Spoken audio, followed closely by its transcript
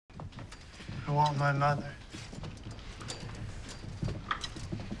I want my mother.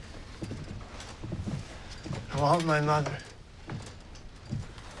 I want my mother.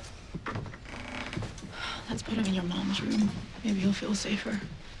 Let's put him in your mom's room. Maybe he'll feel safer.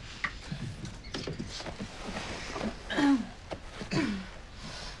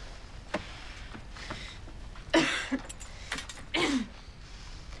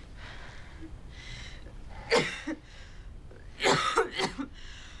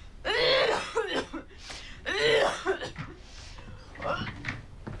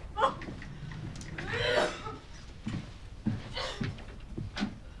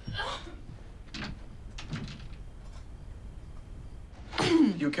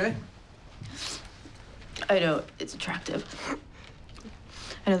 You okay? I know, it's attractive.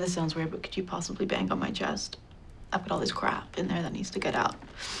 I know this sounds weird, but could you possibly bang on my chest? I've got all this crap in there that needs to get out.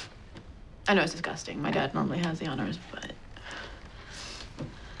 I know it's disgusting. My dad normally has the honors, but...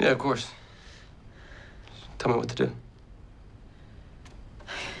 Yeah, of course. Tell me what to do.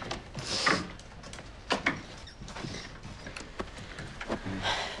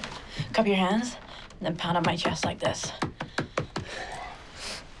 Cup your hands, and then pound on my chest like this.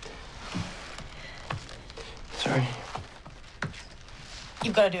 Sorry.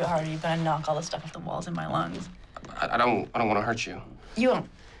 You've got to do it harder. You've got to knock all the stuff off the walls in my lungs. I don't want to hurt you. You won't.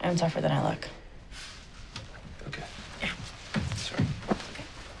 I'm tougher than I look. Okay. Yeah. Sorry. Okay.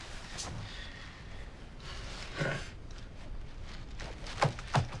 All right.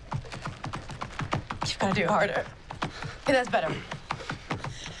 You've got to do it harder. Okay, that's better.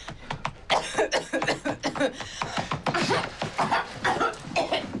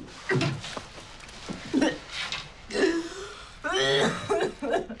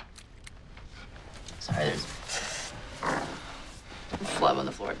 Sorry, there's flub on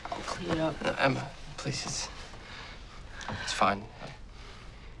the floor. I'll clean it up. No, Emma, please, it's fine.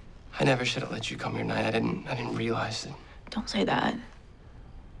 I never should have let you come here tonight. I didn't realize it. Don't say that.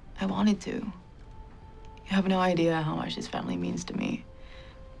 I wanted to. You have no idea how much this family means to me.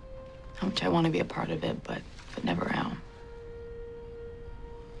 How much I want to be a part of it, but never am.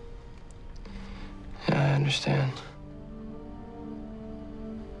 Yeah, I understand.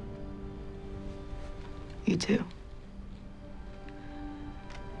 You too.